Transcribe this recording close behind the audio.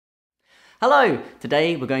Hello!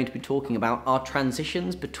 Today we're going to be talking about our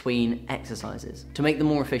transitions between exercises to make them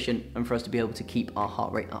more efficient and for us to be able to keep our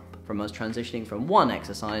heart rate up from us transitioning from one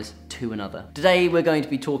exercise to another. Today we're going to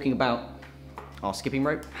be talking about our skipping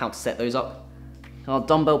rope, how to set those up, our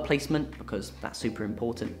dumbbell placement because that's super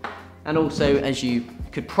important, and also, as you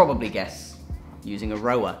could probably guess, using a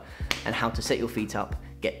rower and how to set your feet up,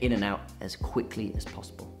 get in and out as quickly as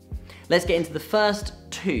possible. Let's get into the first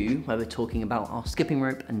two where we're talking about our skipping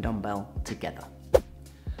rope and dumbbell together.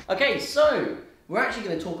 Okay, so we're actually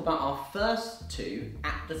going to talk about our first two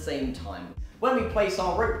at the same time. When we place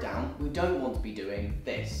our rope down, we don't want to be doing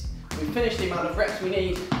this. We finish the amount of reps we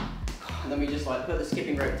need, and then we just like put the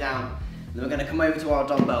skipping rope down, and then we're going to come over to our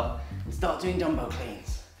dumbbell and start doing dumbbell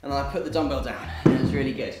cleans. And then I put the dumbbell down, and it's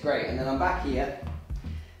really good, great. And then I'm back here,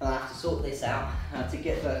 and I have to sort this out. I have to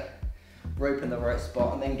get the rope in the right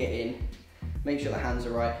spot and then get in, make sure the hands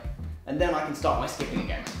are right, and then I can start my skipping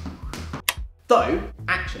again. Though,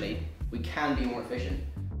 actually, we can be more efficient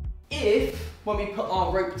if, when we put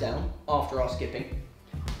our rope down after our skipping,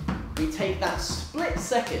 we take that split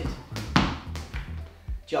second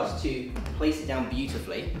just to place it down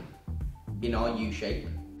beautifully in our U shape,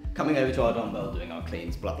 coming over to our dumbbell, doing our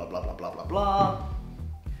cleans, blah, blah, blah, blah, blah, blah, blah,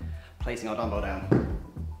 placing our dumbbell down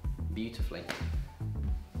beautifully.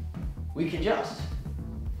 We can just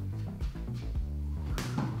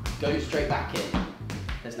go straight back in.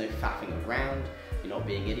 There's no faffing around. You're not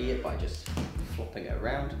being an idiot by just flopping it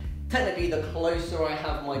around. Technically, the closer I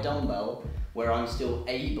have my dumbbell where I'm still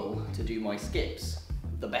able to do my skips,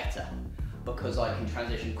 the better, because I can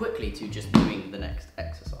transition quickly to just doing the next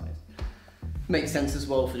exercise. Makes sense as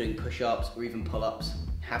well for doing push-ups or even pull-ups.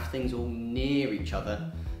 Have things all near each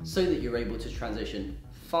other so that you're able to transition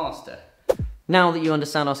faster. Now that you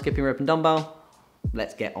understand our skipping rope and dumbbell,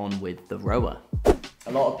 let's get on with the rower.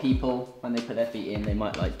 A lot of people, when they put their feet in, they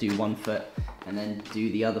might like do one foot and then do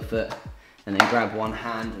the other foot and then grab one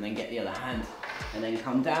hand and then get the other hand and then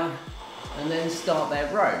come down and then start their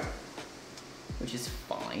row, which is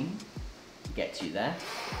fine, gets you there.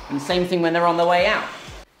 And the same thing when they're on the way out.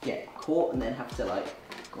 Get caught and then have to like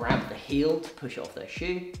grab the heel to push off their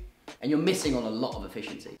shoe, and you're missing on a lot of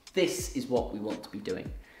efficiency. This is what we want to be doing.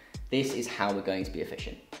 This is how we're going to be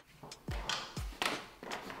efficient.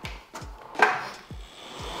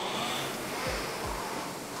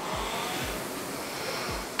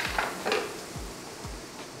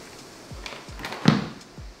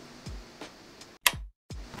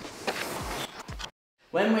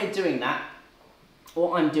 When we're doing that,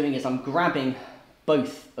 what I'm doing is I'm grabbing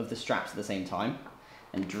both of the straps at the same time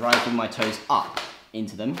and driving my toes up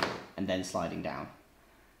into them and then sliding down.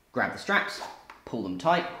 Grab the straps, pull them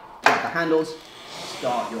tight, grab the handles,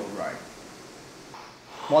 start your row.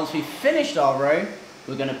 Once we've finished our row,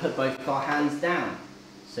 we're going to put both of our hands down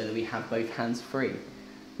so that we have both hands free.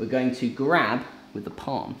 We're going to grab with the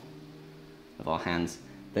palm of our hands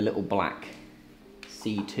the little black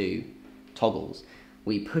C2 toggles.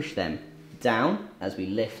 We push them down as we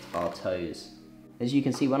lift our toes. As you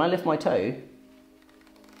can see, when I lift my toe,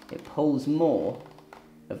 it pulls more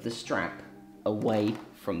of the strap away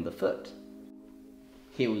from the foot.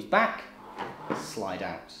 Heels back, slide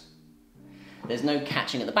out. There's no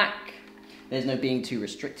catching at the back. There's no being too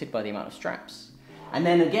restricted by the amount of straps. And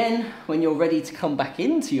then again, when you're ready to come back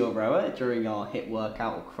into your rower during our HIIT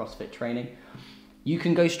workout or CrossFit training, you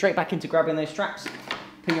can go straight back into grabbing those straps,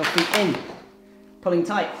 putting your feet in, pulling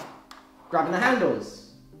tight, grabbing the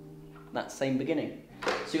handles. That same beginning.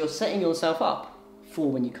 So you're setting yourself up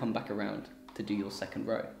for when you come back around to do your second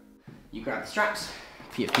row. You grab the straps,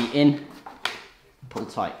 put your feet in, pull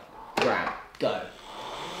tight, grab, go.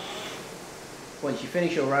 Once you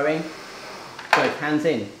finish your rowing, both hands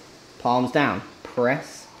in, palms down,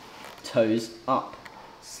 press, toes up,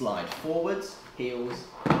 slide forwards, heels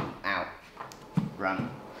out, run.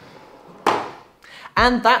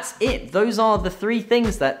 And that's it. Those are the three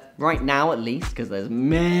things that, right now at least, because there's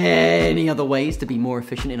many other ways to be more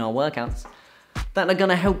efficient in our workouts, that are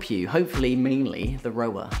gonna help you, hopefully mainly the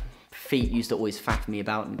rower. Feet used to always faff me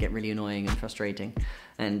about and get really annoying and frustrating.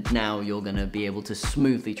 And now you're gonna be able to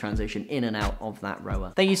smoothly transition in and out of that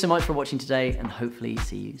rower. Thank you so much for watching today and hopefully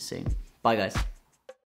see you soon. Bye guys.